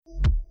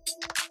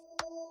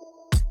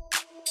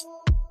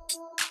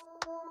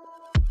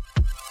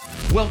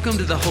Welcome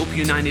to the Hope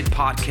United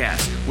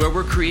podcast, where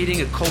we're creating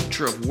a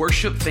culture of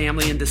worship,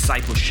 family, and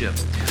discipleship.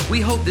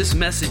 We hope this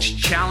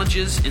message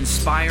challenges,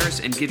 inspires,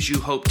 and gives you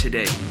hope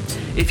today.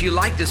 If you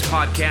like this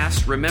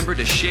podcast, remember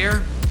to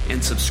share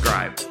and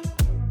subscribe.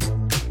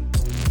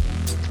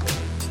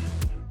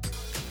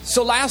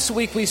 So last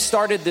week we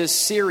started this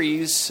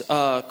series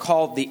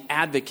called The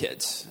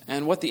Advocate.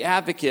 And what The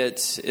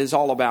Advocate is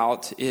all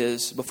about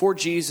is before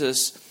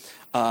Jesus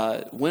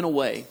went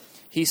away,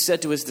 he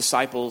said to his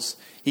disciples,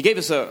 he gave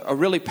us a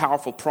really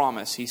powerful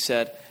promise. He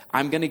said,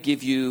 I'm going to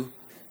give you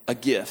a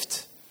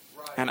gift.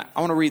 Right. And I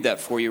want to read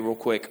that for you real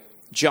quick.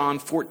 John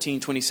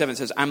 14:27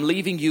 says, I'm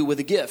leaving you with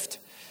a gift.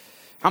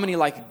 How many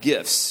like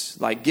gifts?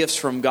 Like gifts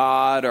from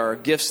God or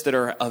gifts that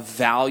are of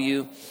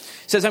value?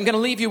 It says, I'm going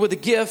to leave you with a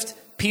gift,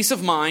 peace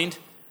of mind,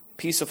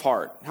 peace of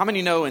heart. How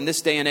many know in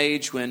this day and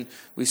age when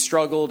we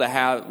struggle to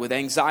have with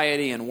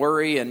anxiety and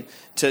worry and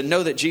to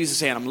know that Jesus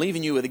said, I'm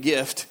leaving you with a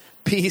gift,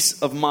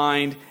 peace of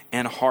mind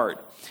and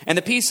heart. And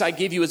the peace I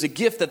give you is a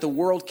gift that the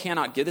world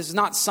cannot give. This is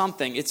not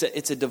something, it's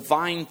a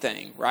divine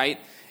thing, right?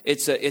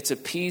 It's a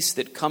peace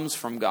that comes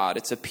from God.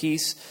 It's a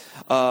peace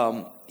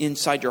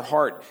inside your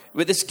heart.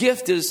 But this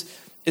gift is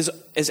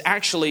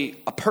actually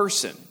a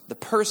person, the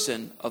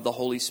person of the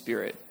Holy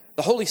Spirit.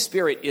 The Holy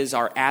Spirit is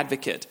our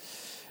advocate.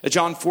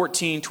 John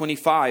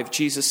 14:25,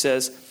 Jesus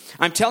says,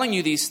 I'm telling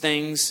you these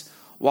things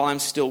while I'm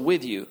still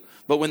with you.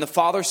 But when the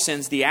Father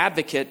sends the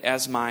advocate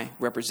as my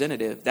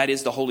representative, that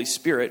is the Holy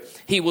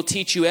Spirit, he will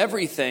teach you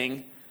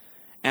everything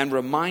and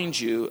remind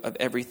you of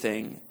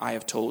everything I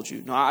have told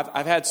you. Now,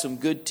 I've had some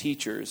good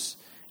teachers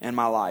in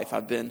my life.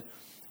 I've been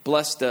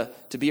blessed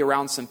to be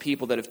around some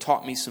people that have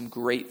taught me some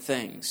great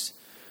things.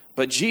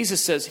 But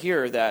Jesus says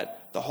here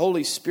that the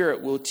Holy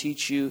Spirit will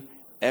teach you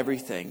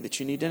everything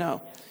that you need to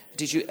know.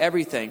 Teach you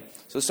everything.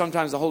 So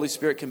sometimes the Holy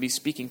Spirit can be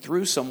speaking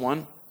through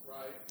someone.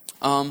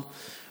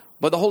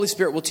 But the Holy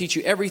Spirit will teach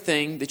you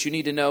everything that you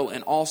need to know,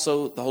 and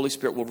also the Holy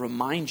Spirit will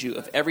remind you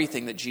of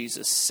everything that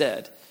Jesus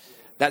said.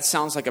 That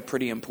sounds like a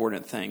pretty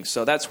important thing.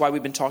 So that's why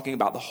we've been talking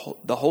about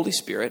the Holy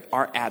Spirit,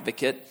 our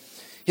advocate.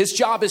 His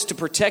job is to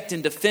protect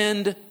and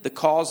defend the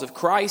cause of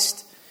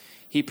Christ.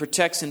 He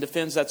protects and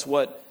defends. That's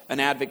what an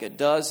advocate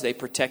does. They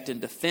protect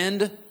and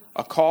defend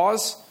a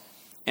cause.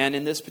 And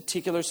in this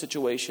particular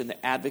situation,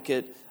 the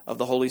advocate of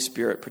the Holy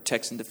Spirit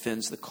protects and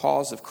defends the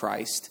cause of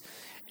Christ.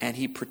 And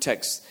he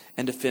protects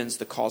and defends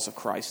the cause of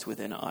Christ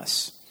within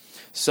us.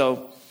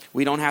 So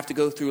we don't have to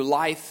go through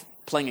life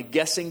playing a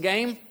guessing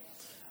game.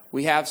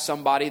 We have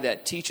somebody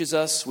that teaches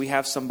us. We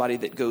have somebody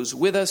that goes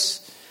with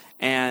us.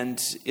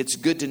 And it's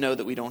good to know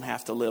that we don't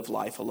have to live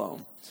life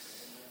alone.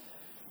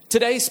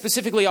 Today,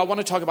 specifically, I want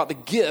to talk about the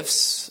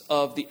gifts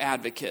of the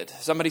advocate.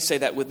 Somebody say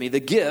that with me. The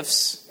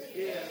gifts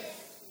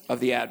of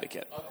the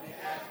advocate.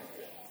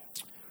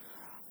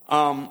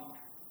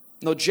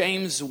 No,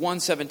 James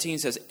 1:17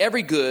 says,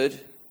 every good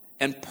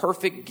and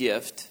perfect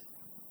gift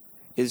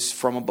is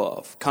from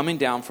above, coming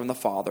down from the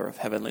Father of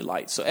heavenly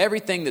light. So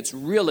everything that's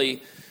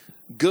really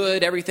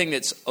good, everything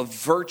that's of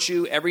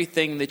virtue,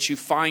 everything that you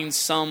find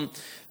some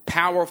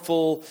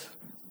powerful,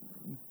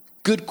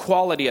 good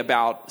quality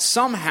about,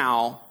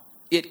 somehow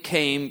it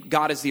came,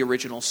 God is the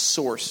original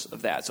source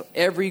of that. So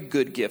every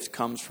good gift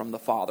comes from the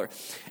Father.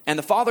 And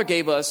the Father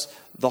gave us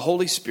the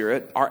Holy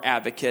Spirit, our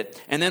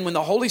advocate. And then when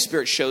the Holy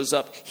Spirit shows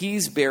up,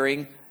 he's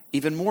bearing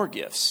even more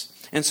gifts.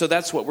 And so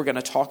that's what we're going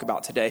to talk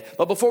about today.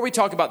 But before we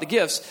talk about the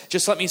gifts,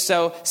 just let me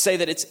say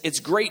that it's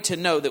great to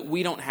know that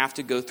we don't have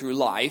to go through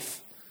life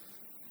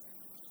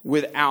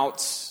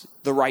without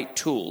the right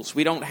tools.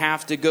 We don't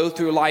have to go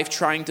through life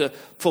trying to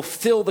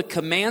fulfill the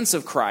commands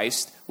of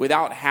Christ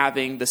without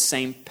having the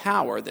same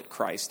power that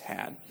Christ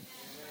had.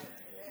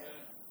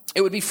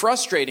 It would be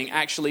frustrating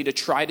actually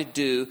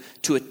to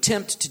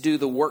attempt to do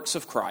the works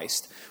of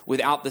Christ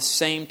without the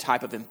same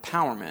type of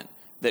empowerment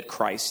that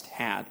Christ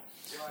had.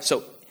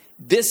 So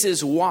this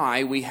is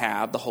why we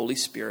have the Holy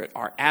Spirit,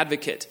 our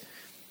advocate.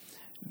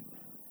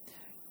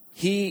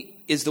 He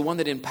is the one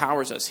that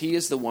empowers us. He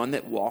is the one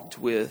that walked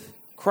with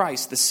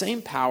Christ. The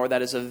same power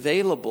that is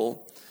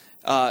available,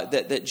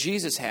 that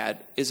Jesus had,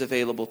 is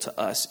available to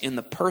us in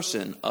the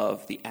person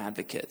of the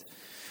advocate.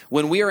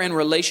 When we are in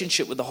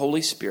relationship with the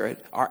Holy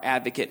Spirit, our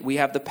advocate, we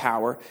have the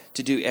power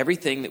to do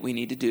everything that we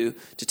need to do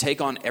to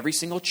take on every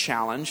single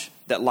challenge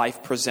that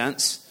life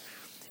presents.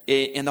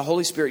 And the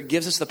Holy Spirit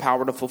gives us the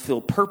power to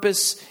fulfill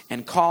purpose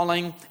and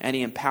calling, and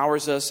he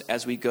empowers us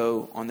as we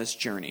go on this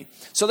journey.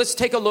 So let's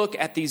take a look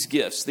at these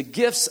gifts, the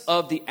gifts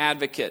of the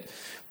advocate.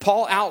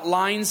 Paul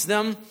outlines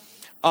them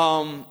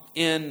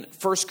in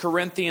 1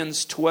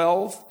 Corinthians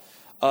 12,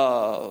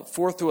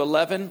 4 through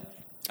 11,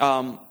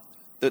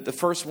 the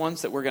first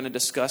ones that we're going to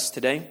discuss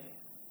today.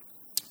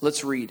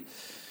 Let's read.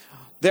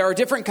 There are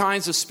different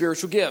kinds of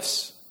spiritual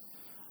gifts,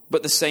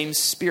 but the same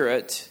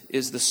Spirit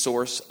is the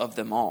source of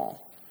them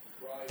all.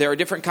 There are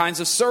different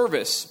kinds of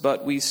service,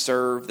 but we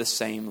serve the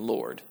same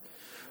Lord.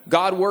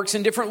 God works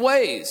in different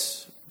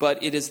ways,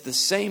 but it is the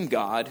same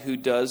God who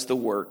does the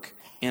work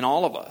in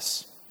all of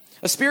us.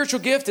 A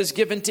spiritual gift is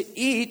given to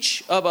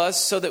each of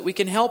us so that we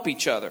can help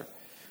each other.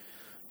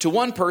 To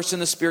one person,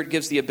 the Spirit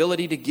gives the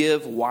ability to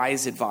give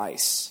wise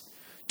advice.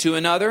 To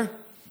another,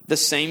 the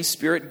same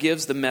Spirit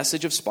gives the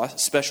message of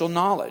special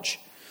knowledge.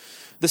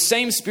 The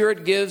same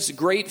Spirit gives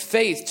great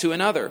faith to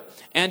another.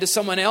 And to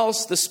someone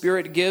else, the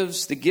Spirit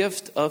gives the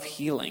gift of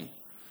healing.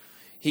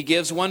 He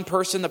gives one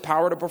person the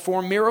power to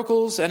perform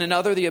miracles and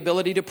another the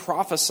ability to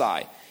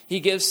prophesy.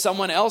 He gives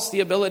someone else the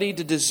ability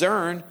to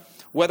discern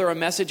whether a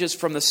message is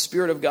from the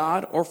Spirit of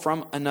God or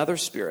from another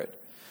spirit.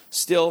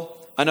 Still,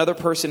 another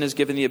person is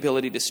given the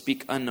ability to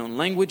speak unknown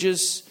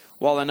languages,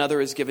 while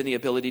another is given the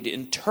ability to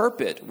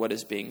interpret what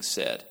is being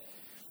said.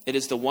 It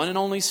is the one and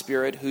only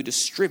Spirit who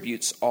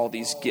distributes all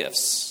these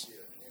gifts.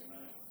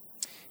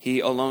 He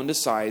alone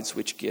decides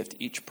which gift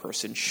each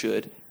person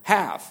should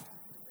have.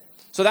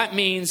 So that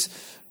means,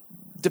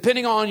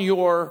 depending on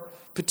your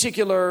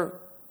particular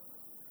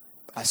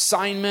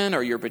assignment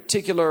or your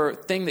particular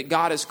thing that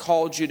God has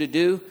called you to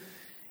do,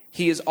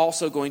 He is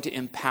also going to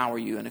empower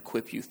you and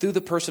equip you. Through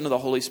the person of the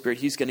Holy Spirit,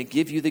 He's going to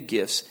give you the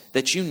gifts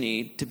that you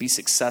need to be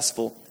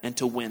successful and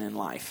to win in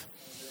life.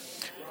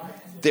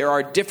 There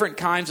are different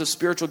kinds of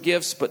spiritual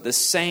gifts, but the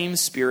same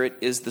Spirit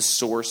is the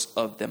source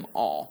of them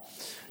all.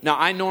 Now,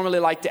 I normally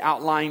like to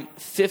outline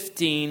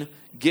 15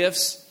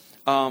 gifts.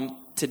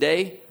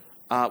 Today,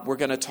 we're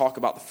going to talk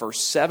about the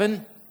first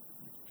 7.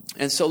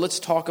 And so let's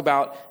talk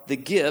about the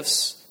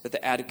gifts that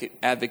the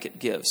advocate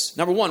gives.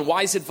 Number 1,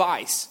 wise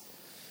advice.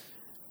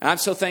 And I'm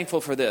so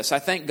thankful for this. I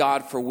thank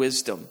God for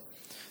wisdom.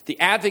 The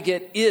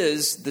advocate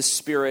is the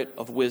Spirit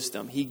of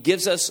wisdom. He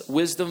gives us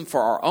wisdom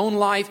for our own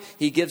life.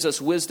 He gives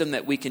us wisdom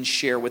that we can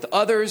share with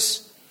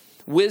others.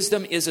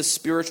 Wisdom is a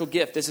spiritual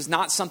gift. This is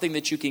not something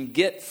that you can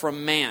get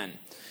from man.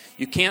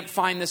 You can't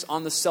find this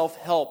on the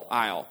self-help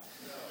aisle.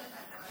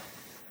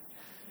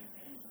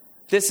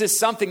 This is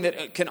something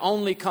that can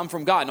only come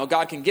from God. Now,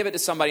 God can give it to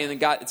somebody, and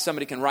then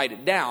somebody can write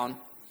it down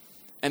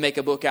and make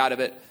a book out of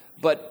it.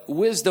 But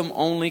wisdom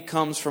only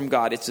comes from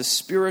God. It's a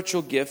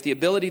spiritual gift, the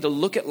ability to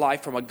look at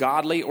life from a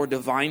godly or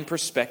divine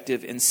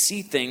perspective and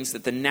see things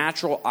that the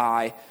natural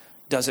eye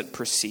doesn't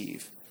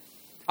perceive.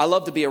 I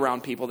love to be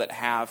around people that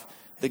have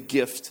the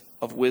gift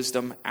of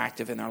wisdom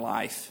active in their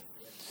life.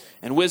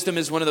 And wisdom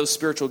is one of those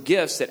spiritual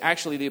gifts that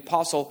actually the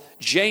Apostle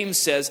James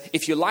says,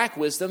 if you lack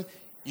wisdom,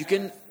 you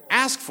can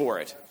ask for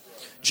it.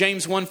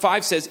 James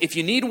 1:5 says, if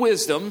you need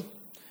wisdom,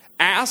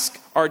 ask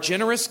our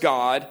generous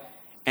God,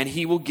 and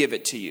He will give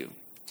it to you.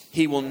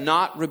 He will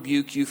not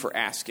rebuke you for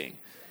asking.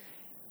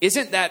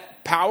 Isn't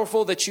that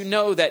powerful that you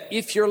know that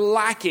if you're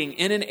lacking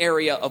in an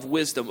area of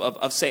wisdom,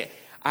 of saying,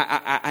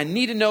 I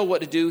need to know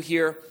what to do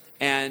here,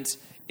 and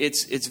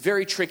it's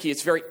very tricky,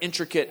 it's very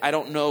intricate, I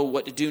don't know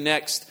what to do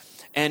next,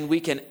 and we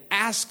can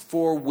ask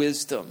for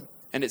wisdom,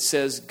 and it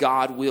says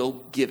God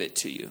will give it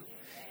to you.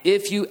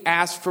 If you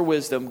ask for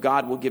wisdom,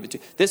 God will give it to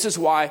you. This is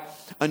why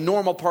a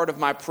normal part of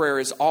my prayer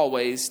is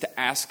always to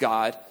ask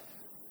God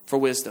for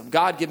wisdom.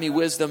 God, give me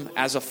wisdom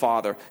as a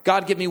father.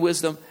 God, give me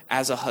wisdom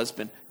as a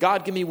husband.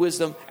 God, give me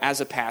wisdom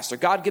as a pastor.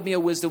 God, give me a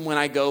wisdom when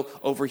I go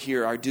over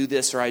here, or do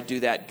this, or I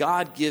do that.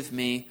 God, give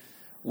me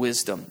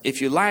wisdom.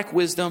 If you lack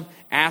wisdom,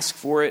 ask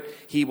for it.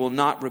 He will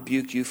not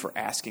rebuke you for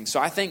asking.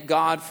 So I thank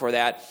God for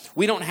that.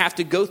 We don't have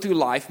to go through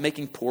life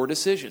making poor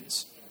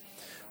decisions.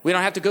 We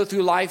don't have to go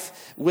through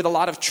life with a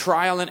lot of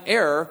trial and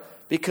error,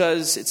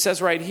 because it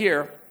says right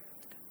here,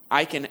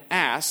 I can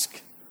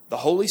ask the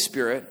Holy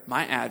Spirit,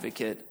 my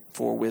advocate,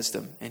 for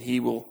wisdom, and He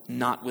will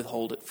not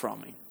withhold it from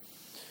me.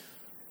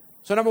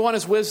 So number 1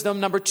 is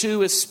wisdom. Number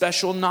 2 is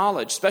special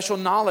knowledge. Special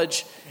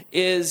knowledge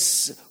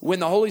is when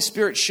the Holy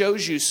Spirit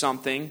shows you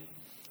something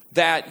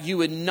that you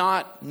would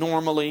not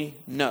normally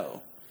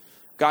know.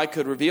 God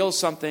could reveal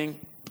something.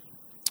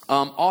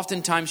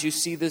 Oftentimes you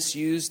see this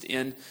used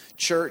in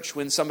church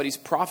when somebody's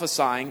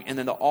prophesying, and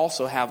then they'll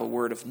also have a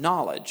word of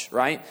knowledge,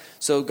 right?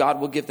 So God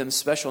will give them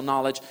special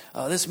knowledge.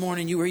 This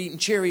morning you were eating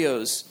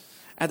Cheerios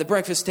at the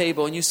breakfast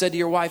table, and you said to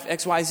your wife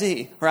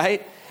XYZ,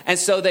 right? And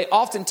so they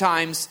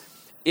oftentimes,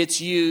 it's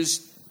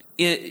used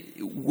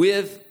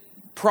with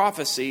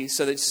prophecy,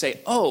 so that you say,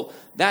 oh,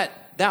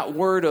 that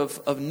word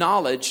of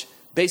knowledge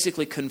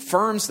basically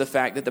confirms the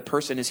fact that the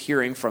person is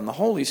hearing from the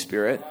Holy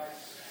Spirit.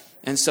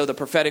 And so the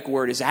prophetic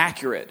word is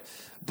accurate.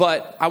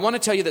 But I want to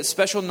tell you that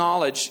special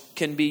knowledge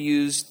can be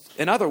used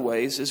in other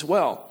ways as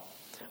well.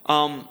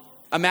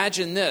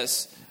 Imagine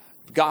this.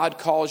 God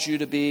calls you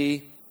to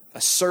be a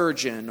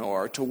surgeon,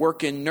 or to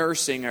work in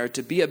nursing, or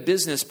to be a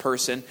business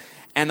person,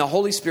 and the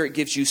Holy Spirit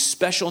gives you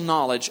special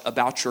knowledge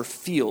about your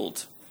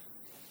field.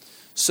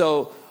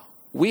 So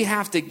we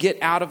have to get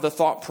out of the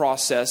thought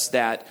process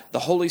that the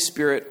Holy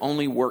Spirit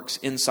only works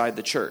inside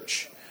the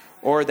church,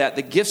 or that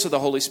the gifts of the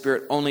Holy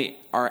Spirit only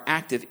are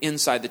active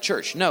inside the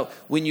church. No,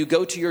 when you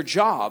go to your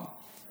job,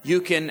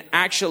 you can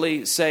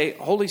actually say,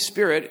 Holy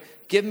Spirit,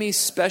 give me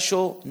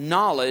special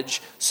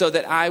knowledge so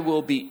that I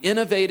will be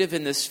innovative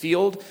in this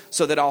field,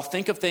 so that I'll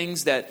think of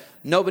things that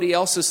nobody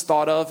else has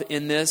thought of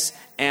in this,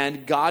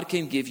 and God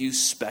can give you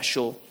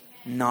special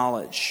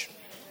knowledge.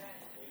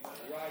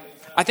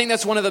 I think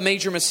that's one of the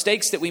major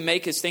mistakes that we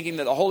make, is thinking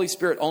that the Holy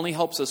Spirit only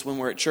helps us when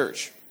we're at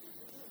church,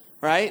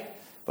 right?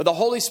 But the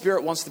Holy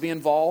Spirit wants to be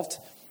involved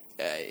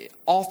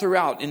all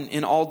throughout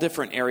in all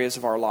different areas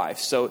of our life.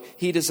 So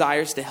he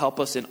desires to help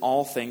us in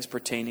all things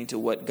pertaining to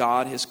what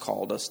God has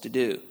called us to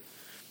do.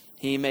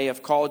 He may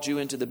have called you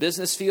into the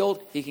business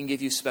field. He can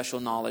give you special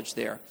knowledge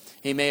there.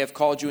 He may have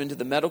called you into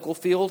the medical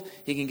field.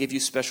 He can give you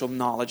special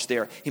knowledge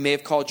there. He may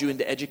have called you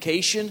into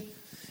education.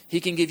 He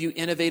can give you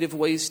innovative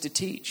ways to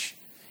teach,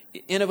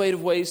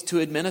 innovative ways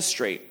to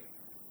administrate.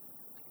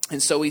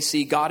 And so we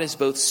see God is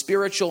both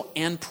spiritual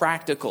and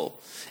practical.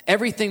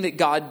 Everything that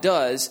God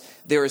does,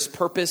 there is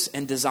purpose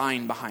and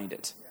design behind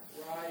it.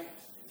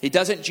 He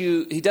doesn't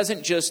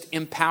just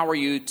empower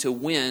you to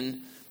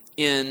win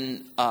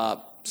in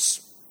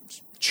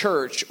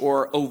church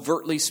or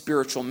overtly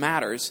spiritual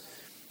matters.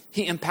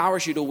 He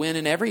empowers you to win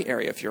in every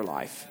area of your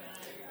life.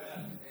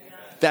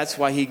 That's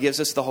why he gives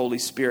us the Holy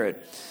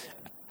Spirit.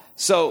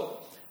 So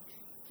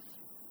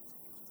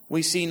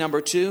we see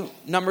number 2.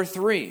 Number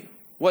 3,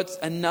 what's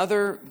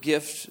another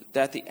gift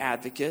that the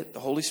advocate, the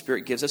Holy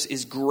Spirit, gives us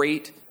is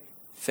great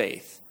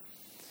faith.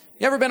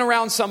 You ever been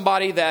around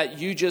somebody that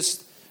you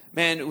just,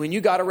 man, when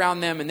you got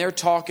around them and they're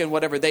talking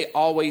whatever, they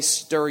always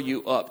stir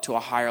you up to a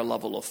higher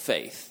level of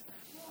faith.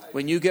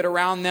 When you get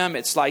around them,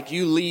 it's like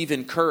you leave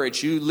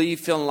encouraged. You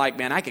leave feeling like,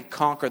 man, I could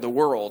conquer the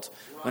world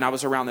when I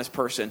was around this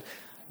person.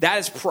 That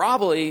is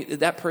probably,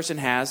 that person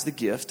has the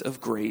gift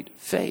of great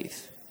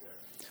faith.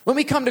 When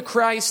we come to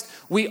Christ,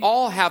 we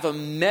all have a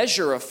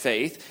measure of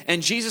faith.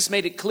 And Jesus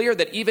made it clear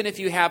that even if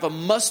you have a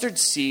mustard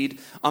seed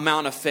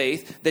amount of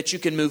faith, that you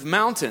can move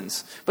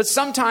mountains. But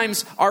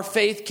sometimes our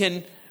faith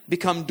can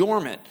become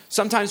dormant.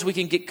 Sometimes we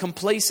can get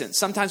complacent.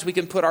 Sometimes we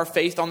can put our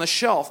faith on the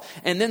shelf.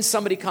 And then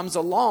somebody comes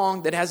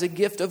along that has a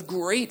gift of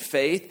great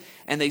faith,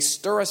 and they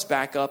stir us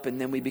back up,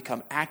 and then we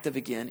become active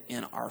again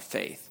in our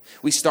faith.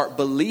 We start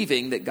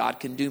believing that God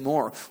can do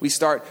more. We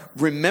start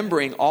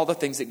remembering all the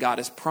things that God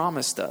has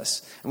promised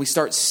us. And we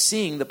start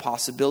seeing the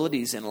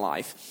possibilities in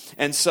life.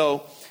 And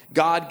so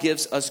God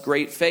gives us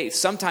great faith.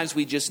 Sometimes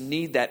we just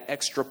need that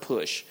extra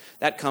push.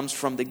 That comes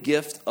from the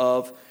gift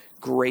of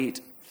great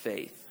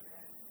faith.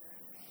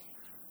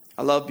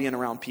 I love being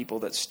around people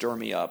that stir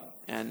me up,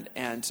 and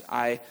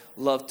I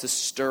love to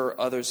stir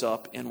others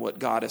up in what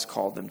God has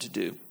called them to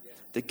do.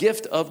 The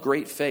gift of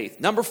great faith.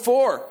 Number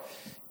 4,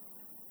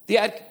 the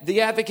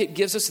advocate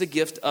gives us the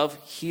gift of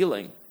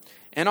healing.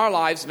 In our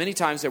lives, many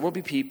times there will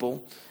be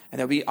people and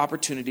there will be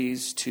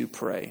opportunities to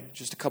pray.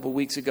 Just a couple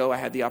weeks ago, I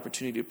had the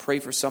opportunity to pray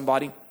for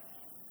somebody,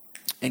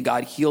 and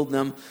God healed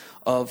them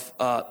of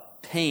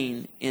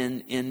pain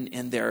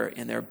in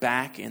their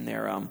back, in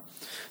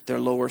their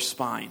lower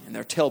spine, in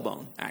their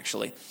tailbone,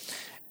 actually.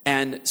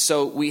 And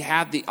so we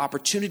have the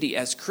opportunity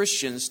as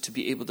Christians to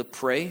be able to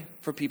pray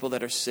for people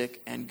that are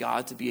sick, and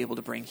God to be able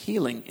to bring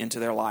healing into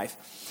their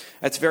life.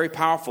 That's very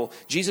powerful.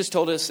 Jesus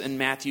told us in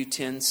Matthew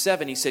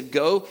 10:7, he said,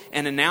 "Go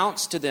and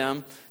announce to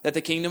them that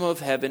the kingdom of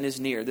heaven is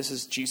near." This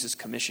is Jesus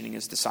commissioning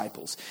his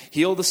disciples.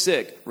 "Heal the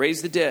sick,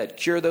 raise the dead,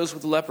 cure those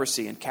with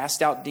leprosy, and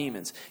cast out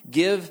demons.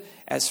 Give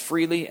as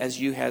freely as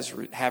you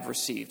have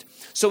received."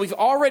 So we've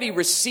already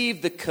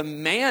received the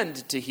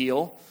command to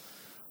heal,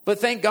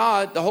 but thank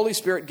God the Holy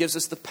Spirit gives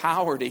us the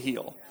power to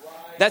heal.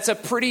 That's a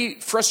pretty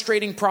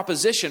frustrating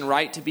proposition,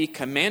 right? To be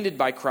commanded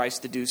by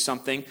Christ to do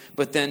something,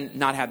 but then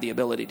not have the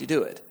ability to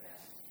do it.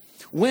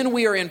 When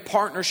we are in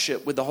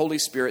partnership with the Holy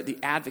Spirit, the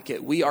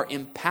advocate, we are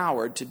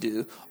empowered to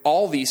do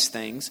all these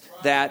things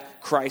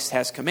that Christ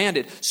has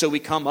commanded. So we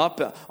come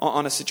up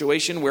on a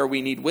situation where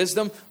we need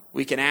wisdom.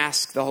 We can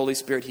ask the Holy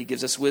Spirit. He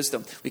gives us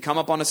wisdom. We come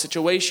up on a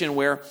situation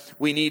where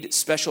we need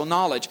special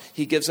knowledge.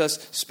 He gives us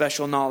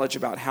special knowledge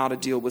about how to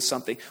deal with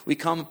something. We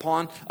come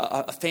upon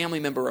a family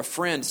member, a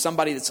friend,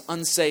 somebody that's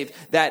unsaved,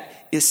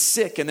 that is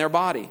sick in their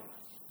body.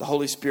 The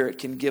Holy Spirit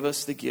can give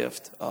us the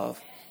gift of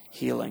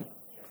healing.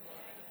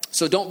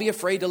 So don't be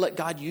afraid to let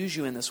God use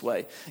you in this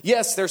way.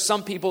 Yes, there's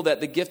some people that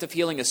the gift of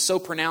healing is so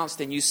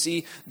pronounced and you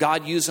see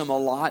God use them a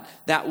lot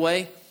that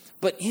way.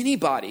 But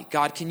anybody,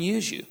 God can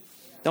use you.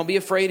 Don't be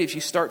afraid if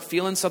you start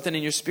feeling something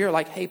in your spirit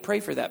like, hey,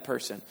 pray for that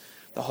person.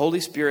 The Holy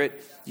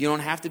Spirit, you don't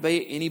have to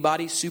be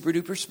anybody super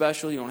duper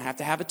special. You don't have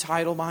to have a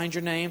title behind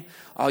your name.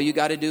 All you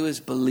got to do is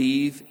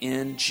believe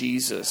in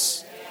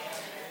Jesus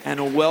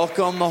and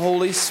welcome the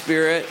Holy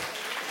Spirit.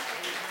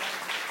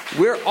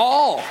 We're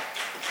all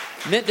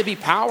meant to be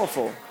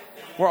powerful.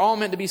 We're all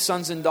meant to be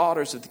sons and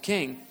daughters of the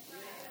King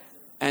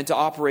and to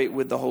operate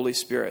with the Holy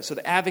Spirit. So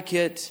the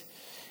advocate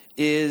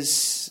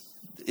is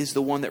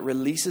the one that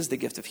releases the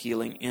gift of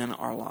healing in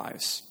our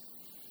lives.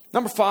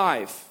 Number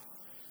 5,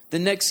 the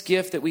next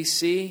gift that we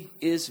see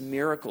is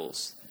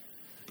miracles.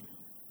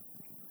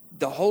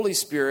 The Holy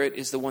Spirit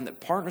is the one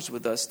that partners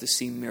with us to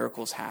see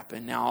miracles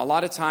happen. Now, a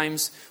lot of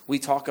times we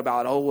talk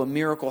about, a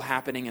miracle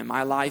happening in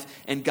my life,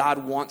 and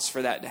God wants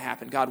for that to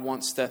happen. God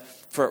wants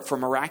for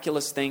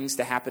miraculous things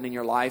to happen in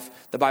your life.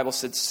 The Bible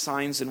said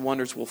signs and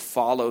wonders will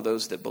follow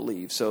those that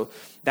believe. So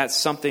that's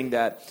something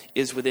that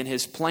is within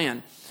his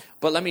plan.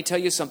 But let me tell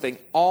you something.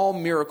 All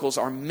miracles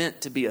are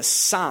meant to be a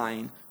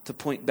sign to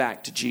point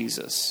back to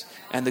Jesus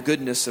and the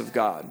goodness of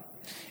God.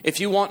 If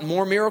you want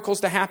more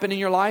miracles to happen in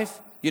your life,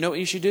 you know what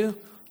you should do?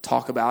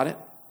 Talk about it,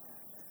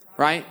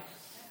 right?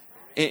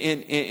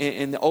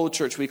 In the old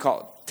church, we call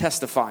it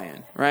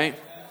testifying, right?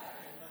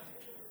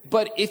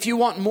 But if you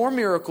want more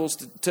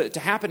miracles to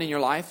happen in your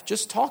life,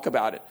 just talk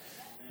about it.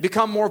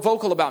 Become more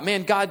vocal about,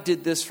 man, God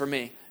did this for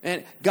me.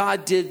 And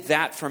God did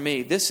that for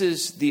me. This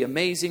is the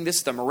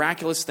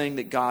miraculous thing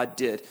that God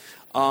did.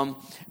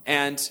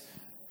 And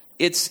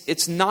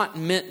it's not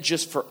meant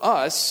just for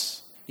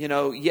us.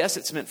 Yes,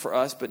 it's meant for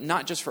us, but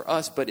not just for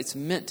us, but it's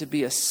meant to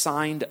be a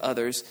sign to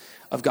others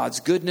of God's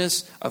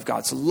goodness, of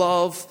God's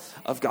love,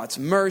 of God's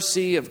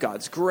mercy, of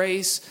God's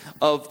grace,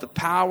 of the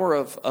power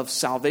of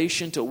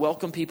salvation to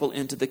welcome people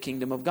into the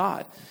kingdom of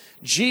God.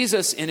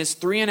 Jesus, in his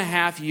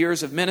 3.5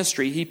 years of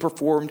ministry, he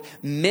performed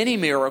many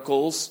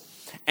miracles,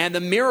 and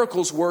the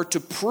miracles were to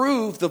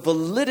prove the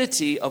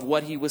validity of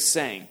what he was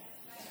saying.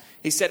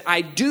 He said,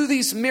 I do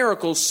these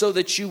miracles so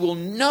that you will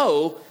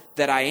know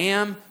that I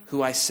am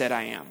who I said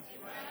I am.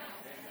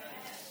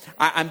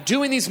 I'm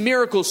doing these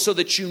miracles so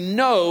that you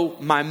know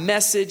my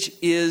message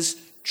is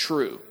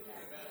true.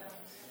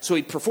 So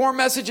he'd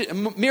perform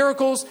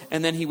miracles,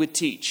 and then he would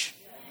teach.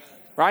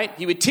 Right?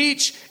 He would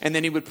teach, and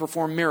then he would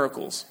perform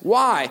miracles.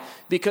 Why?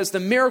 Because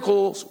the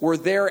miracles were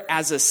there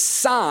as a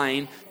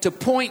sign to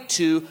point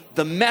to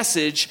the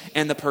message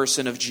and the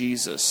person of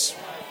Jesus.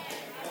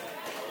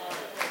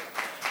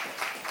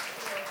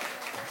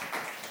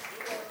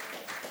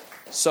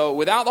 So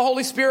without the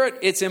Holy Spirit,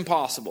 it's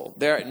impossible.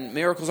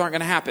 Miracles aren't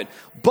going to happen.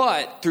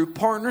 But through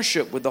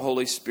partnership with the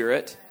Holy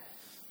Spirit,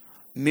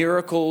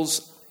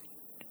 miracles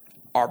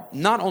are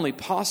not only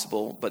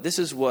possible, but this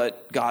is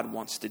what God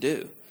wants to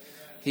do.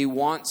 He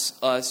wants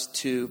us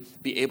to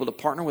be able to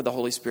partner with the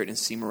Holy Spirit and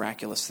see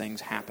miraculous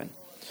things happen.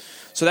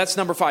 So that's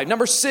number 5.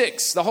 Number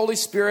 6, the Holy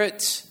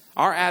Spirit,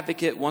 our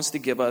advocate, wants to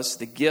give us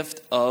the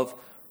gift of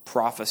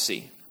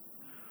prophecy.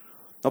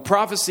 Now,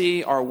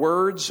 prophecy are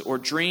words or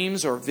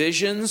dreams or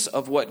visions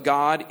of what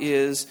God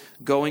is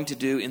going to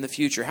do in the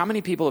future. How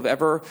many people have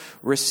ever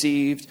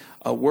received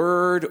a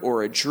word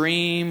or a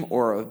dream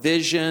or a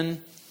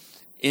vision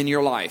in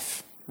your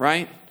life,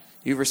 right?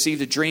 You've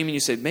received a dream and you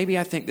said, maybe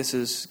I think this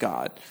is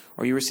God.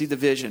 Or you received a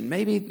vision,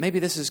 maybe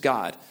this is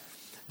God.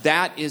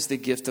 That is the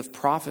gift of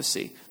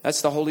prophecy.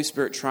 That's the Holy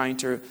Spirit trying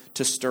to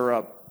stir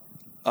up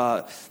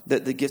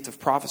the gift of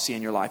prophecy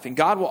in your life. And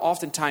God will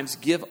oftentimes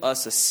give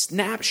us a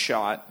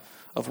snapshot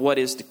of what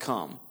is to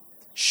come,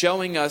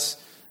 showing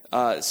us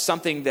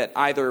something that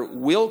either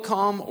will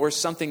come or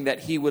something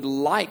that he would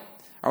like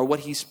or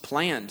what he's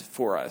planned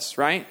for us,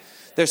 right?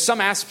 There's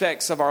some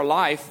aspects of our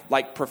life,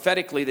 like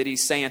prophetically, that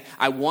he's saying,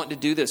 I want to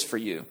do this for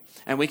you.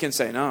 And we can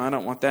say, no, I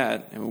don't want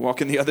that. And we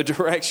walk in the other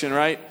direction,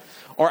 right?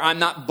 Or I'm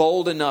not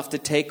bold enough to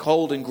take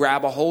hold and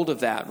grab a hold of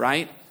that,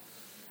 right?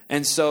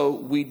 And so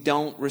we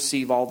don't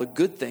receive all the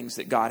good things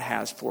that God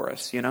has for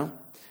us,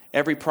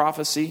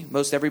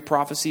 most every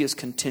prophecy is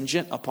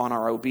contingent upon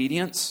our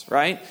obedience,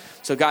 right?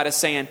 So God is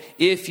saying,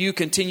 if you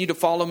continue to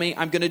follow me,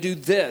 I'm going to do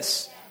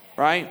this,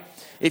 right?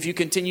 If you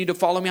continue to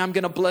follow me, I'm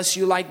going to bless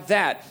you like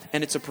that.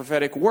 And it's a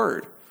prophetic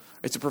word.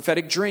 It's a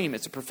prophetic dream.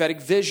 It's a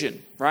prophetic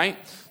vision, right?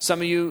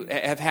 Some of you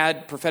have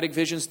had prophetic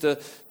visions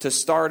to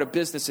start a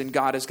business and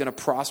God is going to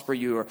prosper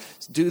you, or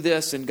do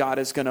this and God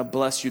is going to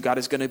bless you. God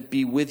is going to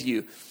be with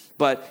you.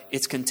 But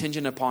it's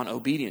contingent upon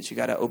obedience. You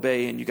got to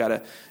obey and you got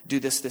to do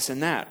this,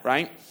 and that,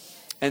 right?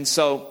 And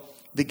so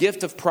the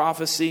gift of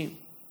prophecy,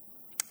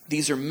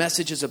 these are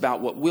messages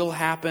about what will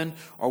happen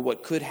or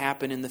what could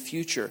happen in the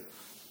future.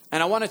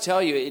 And I want to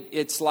tell you,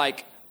 it's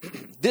like,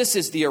 this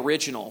is the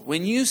original.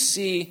 When you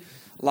see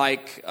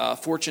like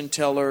fortune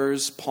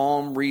tellers,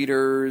 palm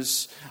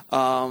readers,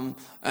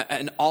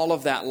 and all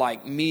of that,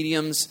 like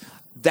mediums,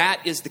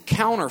 that is the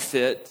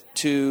counterfeit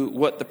to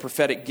what the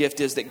prophetic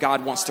gift is that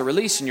God wants to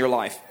release in your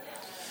life.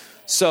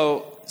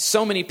 So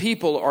many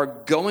people are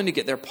going to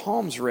get their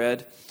palms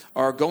read,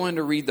 or going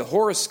to read the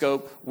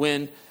horoscope,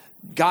 when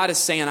God is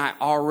saying, I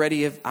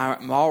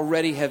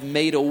already have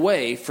made a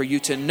way for you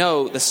to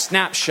know the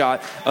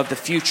snapshot of the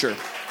future.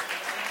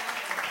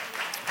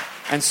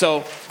 And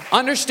so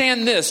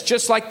understand this,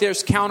 just like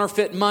there's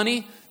counterfeit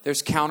money,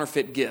 there's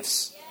counterfeit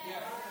gifts.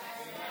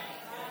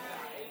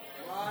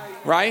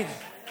 Right?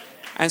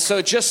 And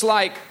so just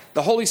like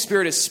the Holy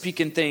Spirit is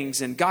speaking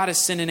things and God is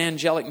sending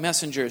angelic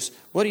messengers,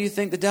 what do you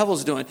think the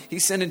devil's doing?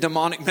 He's sending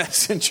demonic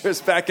messengers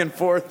back and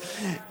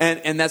forth.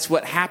 And that's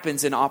what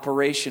happens in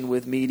operation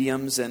with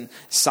mediums and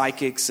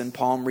psychics and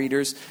palm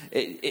readers.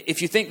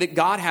 If you think that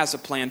God has a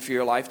plan for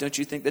your life, don't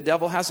you think the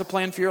devil has a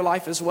plan for your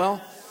life as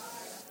well?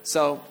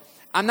 So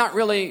I'm not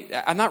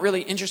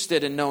really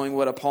interested in knowing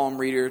what a palm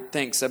reader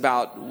thinks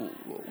about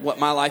what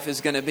my life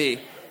is going to be.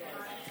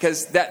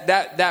 Because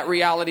that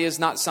reality is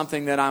not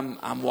something that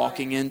I'm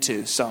walking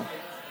into. So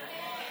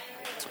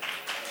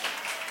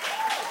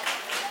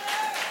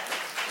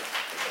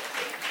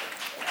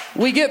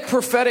we get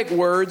prophetic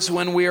words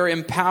when we are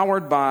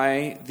empowered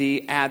by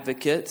the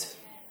advocate,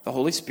 the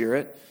Holy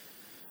Spirit,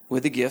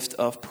 with the gift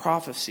of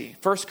prophecy.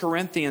 1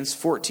 Corinthians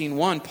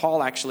 14:1,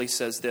 Paul actually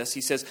says this.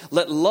 He says,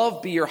 let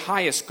love be your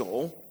highest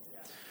goal,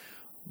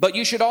 but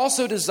you should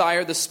also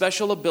desire the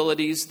special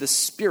abilities the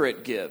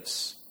Spirit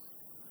gives.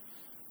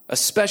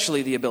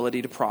 especially the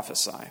ability to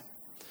prophesy.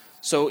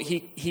 So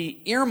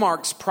he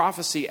earmarks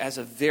prophecy as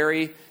a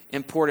very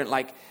important,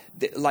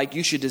 like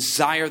you should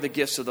desire the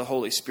gifts of the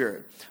Holy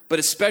Spirit. But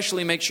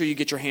especially make sure you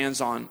get your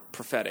hands on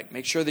prophetic.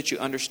 Make sure that you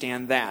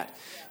understand that,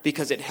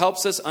 because it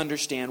helps us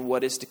understand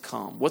what is to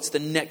come. What's the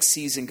next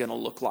season going to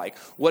look like?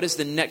 What is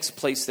the next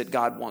place that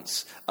God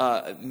wants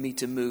me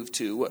to move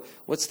to?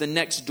 What's the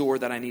next door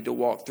that I need to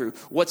walk through?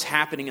 What's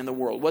happening in the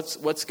world? What's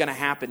going to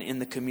happen in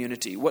the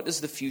community? What does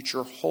the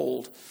future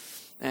hold?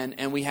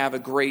 And we have a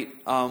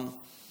great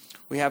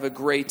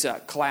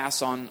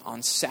class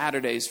on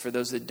Saturdays for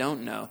those that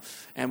don't know.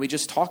 And we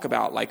just talk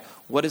about,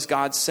 what is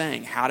God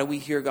saying? How do we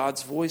hear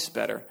God's voice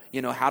better?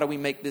 How do we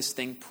make this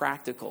thing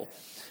practical?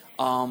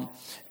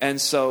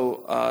 And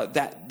so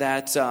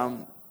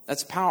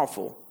that's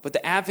powerful. But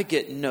the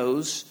advocate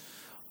knows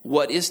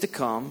what is to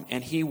come,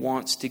 and he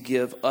wants to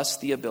give us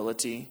the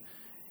ability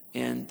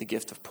in the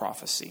gift of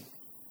prophecy.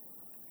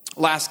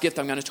 Last gift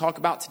I'm going to talk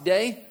about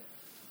today.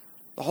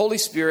 The Holy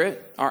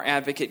Spirit, our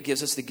advocate,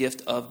 gives us the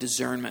gift of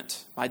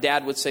discernment. My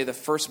dad would say the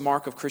first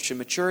mark of Christian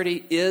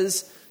maturity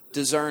is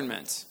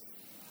discernment.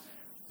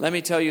 Let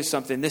me tell you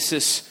something. This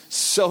is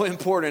so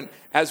important.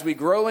 As we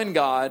grow in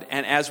God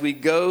and as we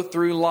go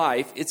through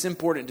life, it's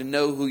important to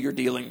know who you're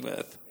dealing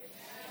with.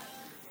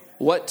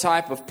 What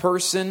type of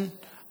person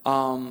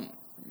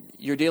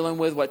you're dealing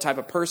with, what type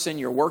of person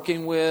you're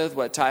working with,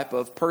 what type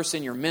of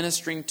person you're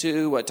ministering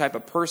to, what type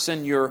of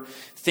person you're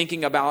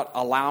thinking about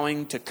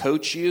allowing to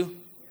coach you.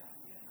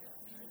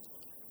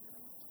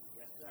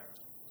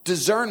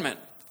 Discernment.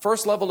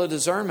 First level of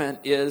discernment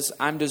is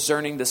I'm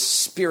discerning the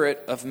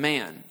spirit of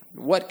man.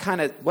 What kind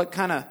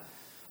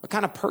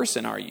of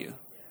person are you?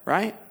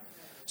 Right?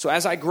 So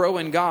as I grow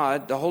in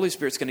God, the Holy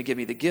Spirit's going to give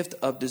me the gift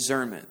of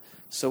discernment.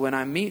 So when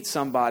I meet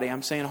somebody,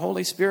 I'm saying,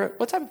 Holy Spirit,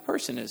 what type of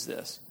person is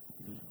this?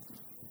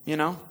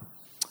 Do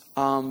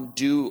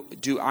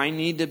I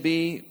need to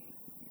be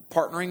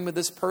partnering with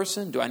this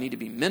person? Do I need to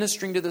be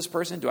ministering to this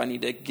person? Do I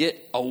need to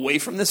get away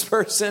from this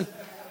person?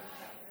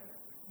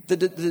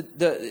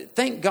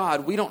 Thank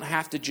God we don't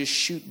have to just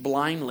shoot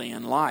blindly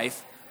in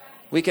life.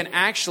 We can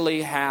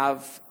actually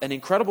have an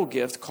incredible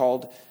gift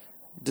called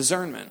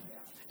discernment.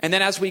 And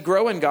then as we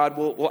grow in God,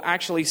 we'll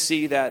actually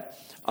see that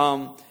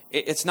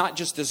it's not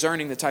just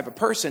discerning the type of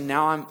person.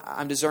 Now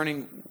I'm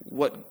discerning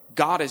what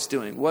God is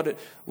doing.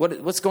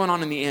 What's going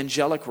on in the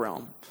angelic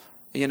realm?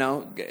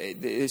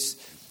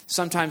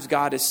 Sometimes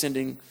God is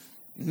sending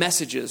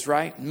messages,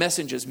 right?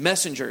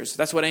 Messengers.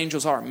 That's what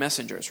angels are,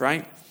 messengers,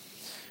 right?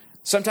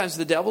 Sometimes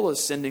the devil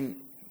is sending,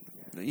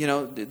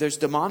 there's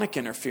demonic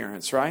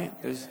interference, right?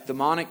 There's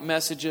demonic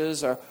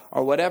messages or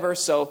whatever.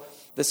 So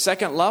the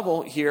second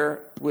level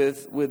here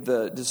with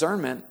the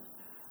discernment,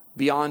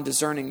 beyond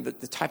discerning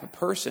the type of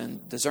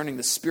person, discerning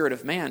the spirit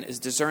of man, is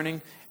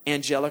discerning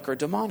angelic or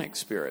demonic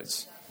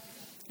spirits.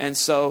 And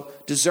so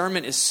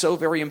discernment is so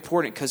very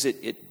important because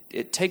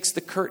it takes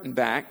the curtain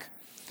back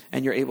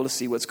and you're able to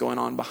see what's going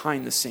on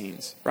behind the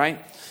scenes, right?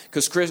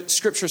 Because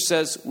Scripture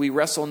says we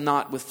wrestle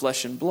not with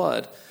flesh and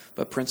blood,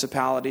 but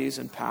principalities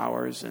and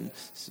powers and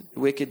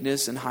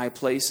wickedness in high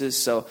places.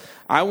 So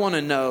I want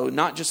to know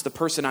not just the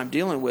person I'm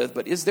dealing with,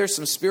 but is there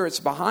some spirits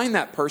behind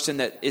that person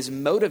that is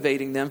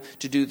motivating them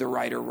to do the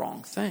right or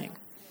wrong thing?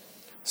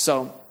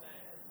 So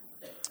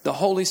the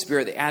Holy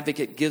Spirit, the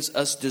advocate, gives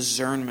us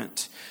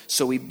discernment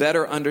so we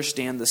better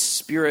understand the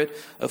spirit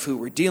of who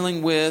we're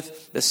dealing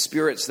with, the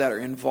spirits that are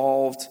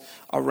involved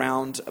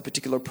around a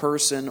particular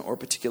person or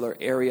particular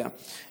area.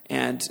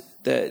 And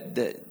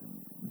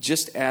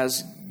just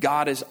as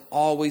God is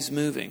always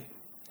moving,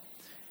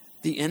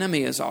 the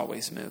enemy is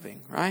always moving,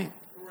 right?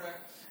 Correct.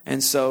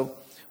 And so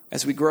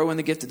as we grow in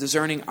the gift of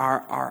discerning,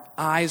 our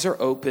eyes are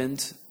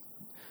opened,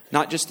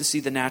 not just to see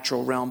the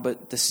natural realm,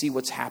 but to see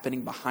what's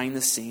happening behind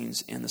the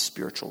scenes in the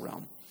spiritual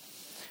realm.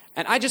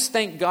 And I just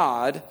thank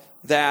God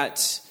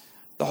that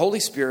the Holy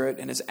Spirit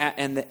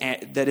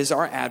that is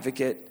our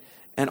advocate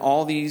and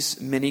all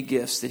these many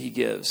gifts that he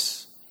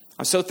gives.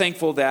 I'm so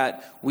thankful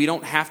that we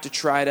don't have to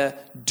try to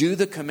do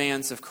the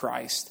commands of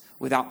Christ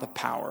without the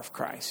power of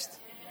Christ.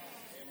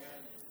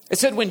 It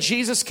said when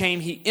Jesus came,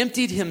 he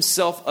emptied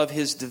himself of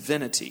his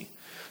divinity.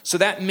 So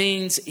that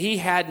means he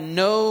had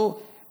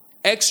no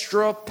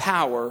extra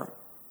power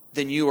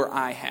than you or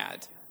I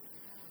had.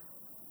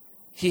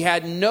 He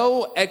had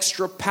no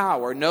extra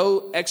power,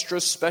 no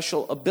extra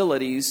special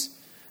abilities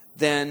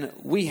than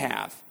we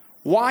have.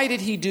 Why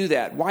did he do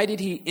that? Why did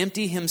he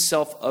empty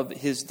himself of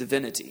his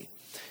divinity?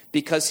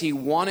 Because he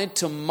wanted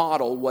to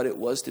model what it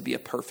was to be a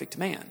perfect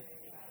man.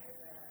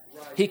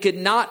 He could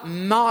not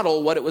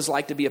model what it was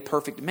like to be a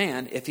perfect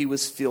man if he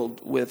was filled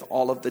with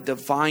all of the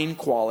divine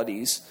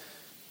qualities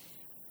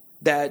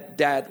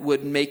that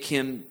would make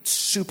him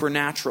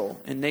supernatural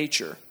in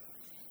nature.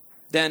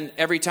 Then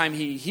every time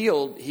he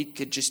healed, he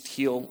could just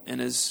heal in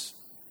his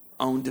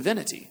own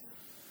divinity.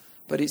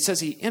 But it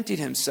says he emptied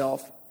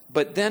himself.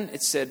 But then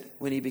it said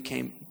when he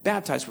became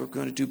baptized, we're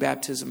going to do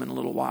baptism in a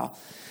little while.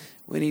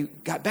 When he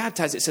got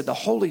baptized, it said the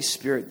Holy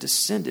Spirit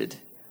descended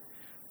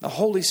the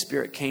Holy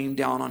Spirit came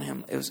down on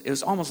him. It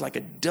was almost like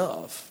a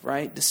dove,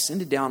 right?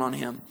 Descended down on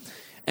him.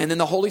 And then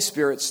the Holy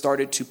Spirit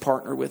started to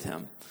partner with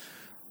him.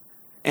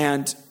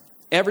 And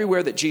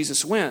everywhere that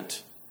Jesus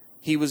went,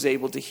 he was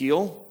able to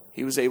heal.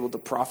 He was able to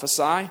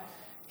prophesy.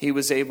 He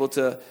was able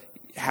to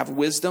have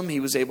wisdom. He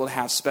was able to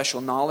have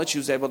special knowledge. He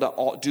was able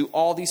to do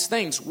all these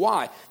things.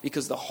 Why?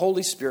 Because the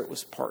Holy Spirit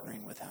was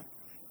partnering with him.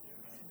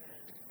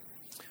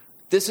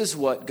 This is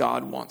what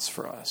God wants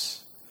for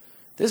us.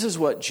 This is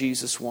what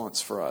Jesus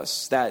wants for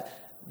us. That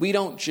we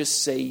don't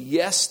just say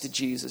yes to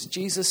Jesus.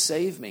 Jesus,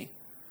 save me.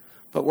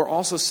 But we're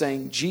also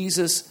saying,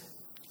 Jesus,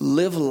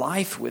 live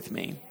life with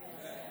me.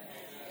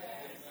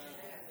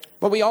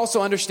 But we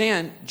also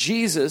understand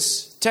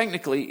Jesus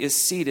technically is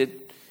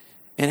seated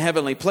in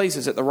heavenly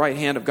places at the right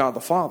hand of God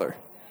the Father.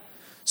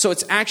 So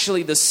it's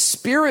actually the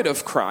Spirit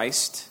of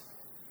Christ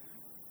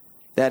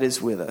that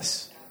is with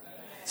us.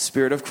 The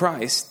Spirit of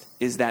Christ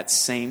is that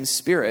same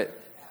Spirit,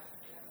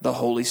 the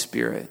Holy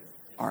Spirit,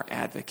 our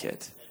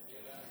advocate.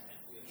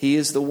 He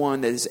is the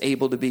one that is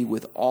able to be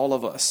with all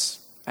of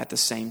us at the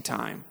same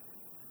time.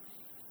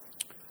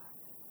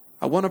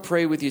 I want to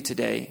pray with you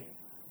today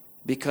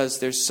because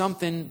there's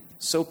something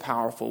so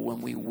powerful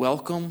when we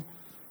welcome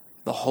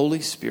the Holy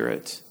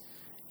Spirit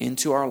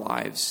into our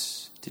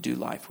lives to do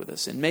life with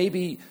us. And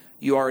maybe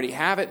you already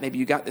have it. Maybe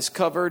you got this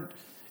covered,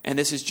 and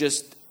this is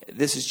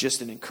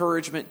just an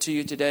encouragement to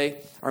you today.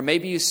 Or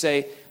maybe you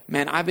say,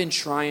 man, I've been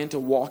trying to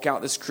walk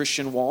out this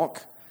Christian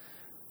walk,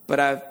 but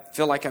I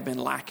feel like I've been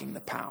lacking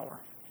the power.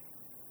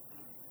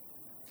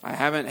 I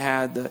haven't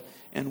had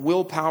and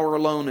willpower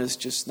alone is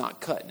just not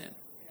cutting it.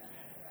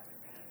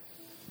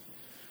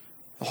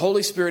 The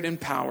Holy Spirit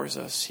empowers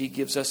us. He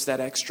gives us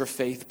that extra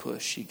faith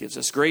push. He gives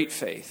us great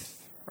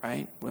faith,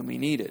 right, when we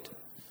need it.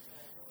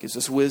 Gives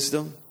us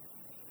wisdom.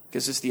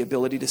 Gives us the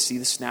ability to see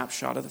the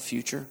snapshot of the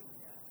future.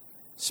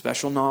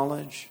 Special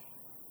knowledge.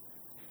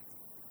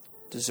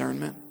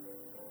 Discernment.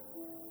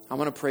 I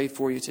want to pray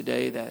for you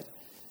today that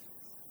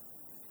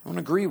I want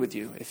to agree with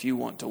you if you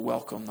want to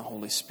welcome the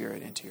Holy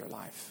Spirit into your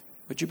life.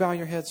 Would you bow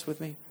your heads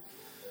with me?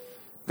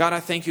 God, I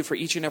thank you for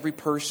each and every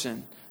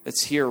person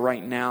that's here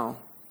right now.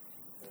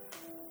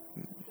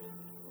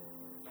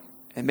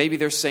 And maybe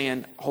they're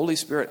saying, Holy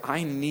Spirit,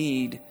 I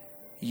need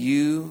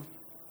you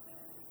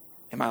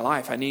in my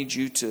life. I need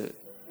you to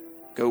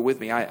go with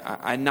me.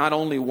 I not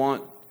only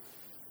want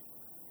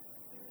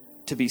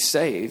to be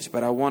saved,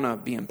 but I want to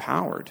be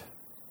empowered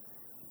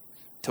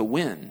to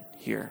win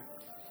here.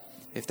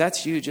 If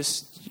that's you,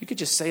 you could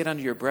just say it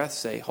under your breath.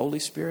 Say, Holy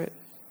Spirit,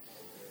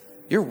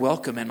 you're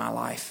welcome in my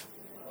life.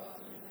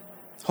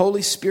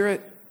 Holy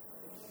Spirit,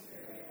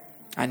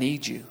 I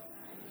need you.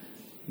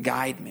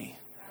 Guide me.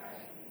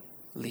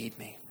 Lead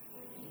me.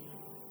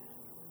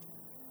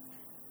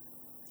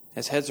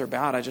 As heads are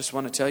bowed, I just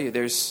want to tell you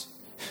there's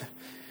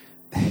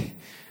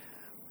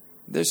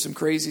some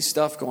crazy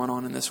stuff going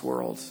on in this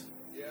world.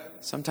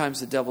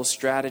 Sometimes the devil's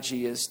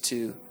strategy is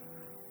to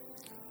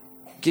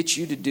get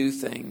you to do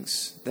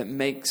things that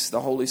makes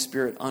the Holy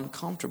Spirit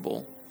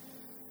uncomfortable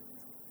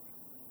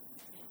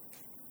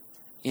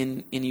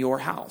in your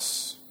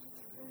house.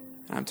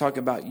 I'm talking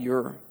about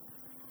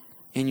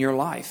in your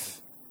life.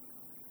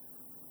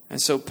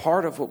 And so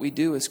part of what we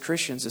do as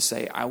Christians is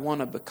say, I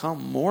want to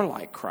become more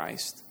like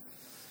Christ,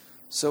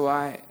 so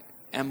I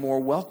am more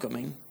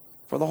welcoming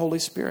for the Holy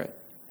Spirit.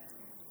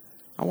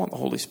 I want the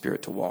Holy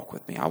Spirit to walk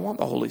with me. I want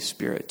the Holy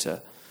Spirit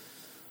to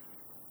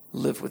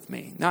live with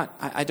me.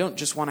 I don't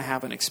just want to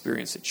have an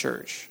experience at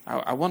church.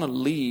 I want to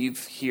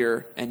leave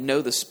here and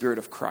know the Spirit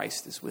of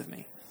Christ is with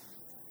me.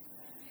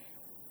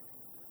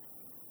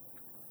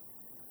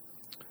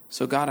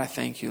 So God, I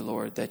thank you,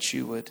 Lord, that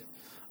you would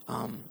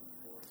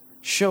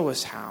show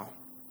us how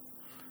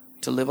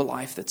to live a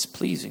life that's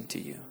pleasing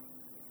to you.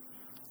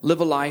 Live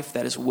a life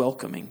that is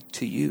welcoming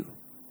to you.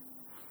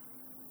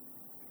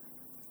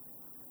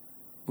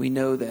 We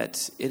know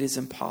that it is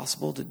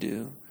impossible to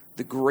do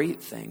the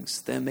great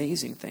things, the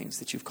amazing things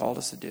that you've called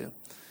us to do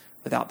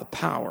without the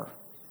power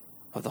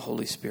of the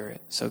Holy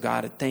Spirit. So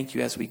God, I thank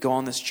you as we go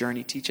on this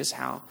journey. Teach us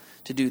how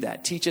to do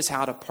that. Teach us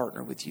how to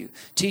partner with you.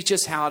 Teach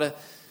us how to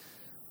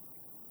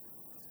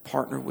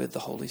partner with the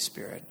Holy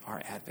Spirit,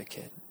 our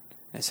advocate.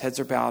 As heads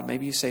are bowed,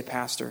 maybe you say,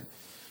 Pastor,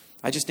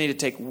 I just need to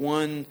take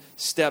one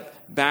step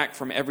back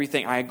from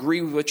everything. I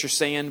agree with what you're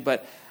saying,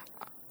 but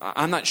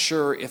I'm not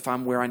sure if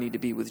I'm where I need to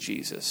be with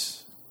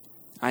Jesus.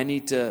 I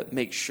need to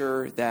make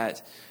sure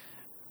that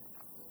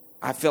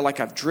I feel like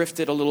I've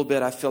drifted a little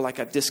bit. I feel like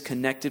I've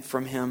disconnected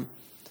from him.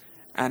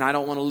 And I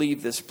don't want to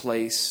leave this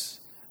place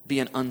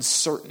being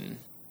uncertain.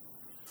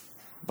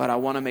 But I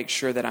want to make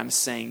sure that I'm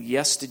saying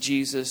yes to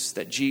Jesus,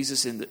 that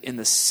Jesus in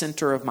the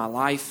center of my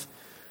life,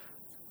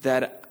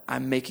 that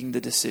I'm making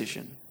the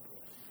decision.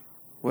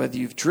 Whether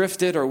you've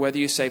drifted or whether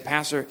you say,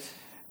 Pastor,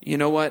 you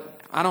know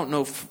what? I don't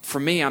know. For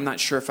me, I'm not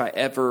sure if I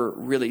ever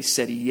really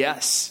said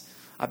yes.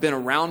 I've been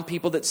around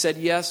people that said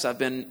yes. I've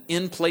been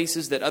in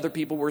places that other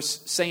people were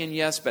saying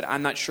yes, but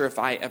I'm not sure if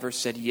I ever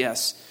said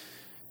yes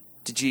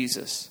to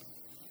Jesus.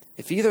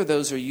 If either of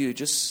those are you,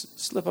 just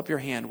slip up your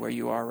hand where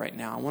you are right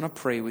now. I want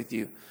to pray with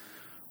you.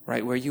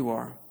 right where you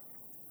are.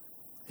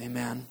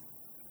 Amen.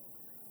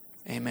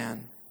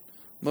 Amen.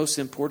 Most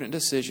important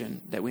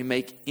decision that we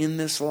make in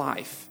this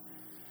life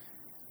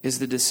is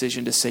the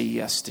decision to say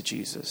yes to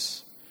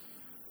Jesus.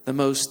 The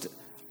most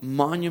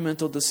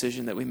monumental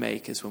decision that we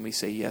make is when we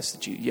say yes to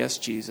Jesus. Yes,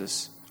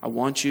 Jesus, I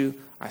want you.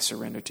 I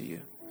surrender to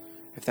you.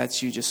 If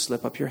that's you, just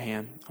slip up your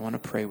hand. I want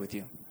to pray with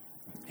you.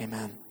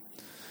 Amen.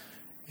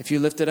 If you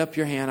lifted up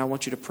your hand, I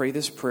want you to pray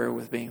this prayer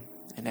with me.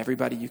 And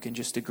everybody, you can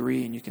just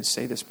agree and you can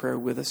say this prayer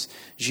with us.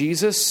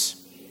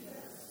 Jesus,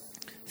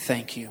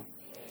 thank you.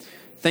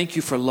 Thank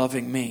you for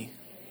loving me.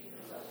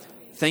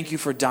 Thank you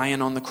for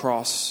dying on the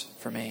cross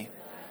for me.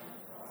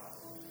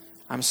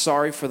 I'm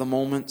sorry for the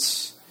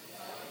moments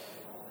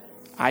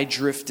I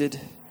drifted,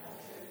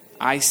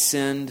 I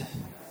sinned,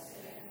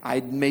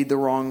 I made the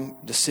wrong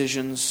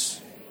decisions,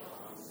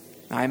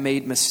 I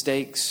made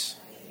mistakes.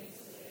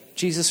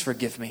 Jesus,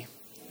 forgive me.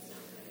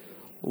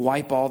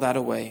 Wipe all that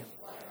away.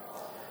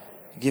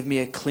 Give me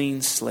a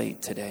clean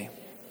slate today.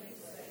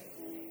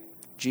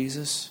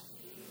 Jesus,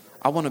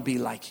 I want to be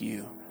like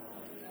you.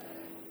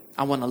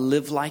 I want to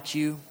live like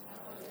you.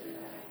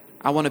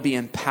 I want to be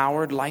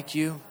empowered like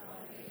you.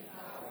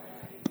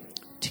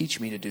 Teach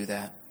me to do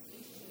that.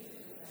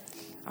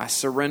 I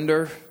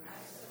surrender.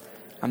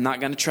 I'm not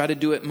going to try to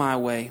do it my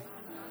way.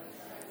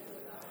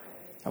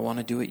 I want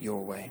to do it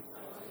your way.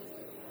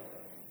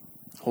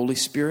 Holy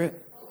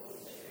Spirit,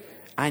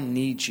 I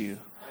need you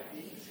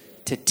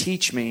to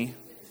teach me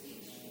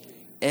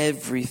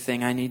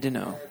everything I need to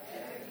know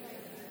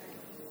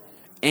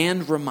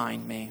and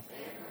remind me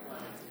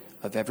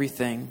of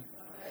everything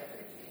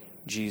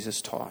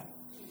Jesus taught.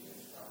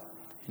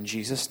 In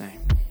Jesus' name.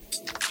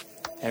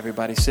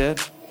 Everybody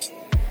said,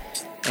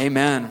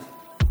 amen.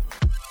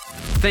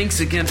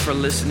 Thanks again for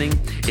listening.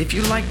 If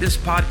you like this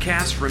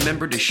podcast,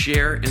 remember to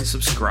share and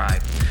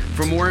subscribe.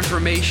 For more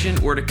information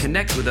or to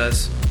connect with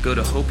us, go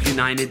to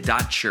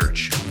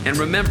hopeunited.church. And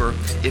remember,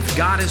 if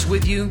God is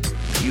with you,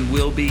 you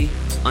will be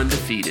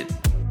undefeated.